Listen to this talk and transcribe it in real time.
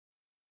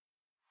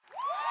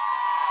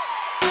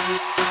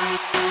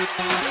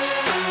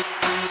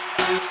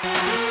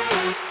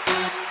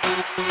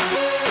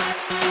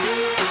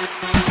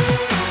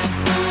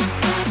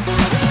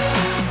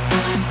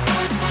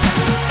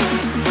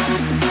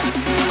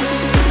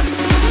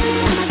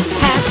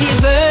Happy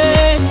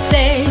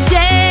birthday,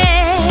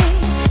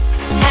 Jace.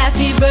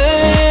 Happy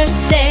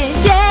birthday,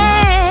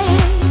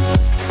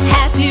 Jace.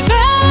 Happy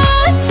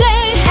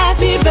birthday,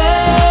 happy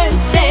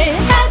birthday,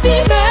 happy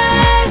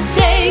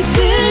birthday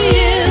to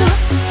you.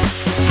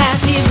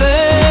 Happy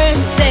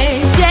birthday,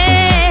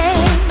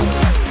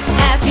 Jace.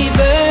 Happy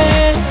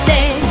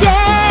birthday,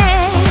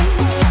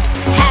 Jace.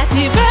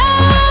 Happy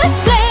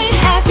birthday,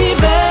 happy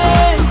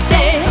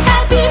birthday,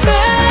 happy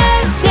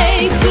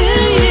birthday to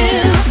you.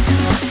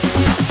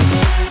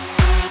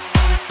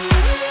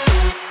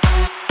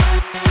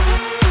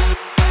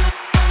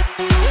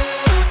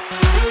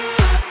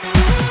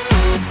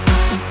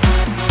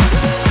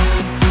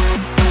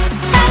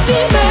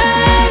 Happy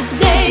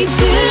birthday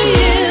to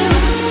you.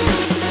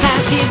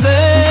 Happy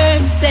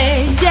birthday,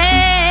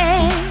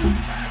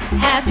 Jace.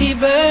 Happy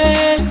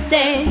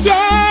birthday,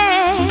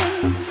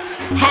 Jace.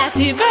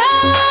 Happy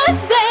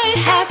birthday,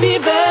 happy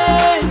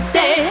birthday.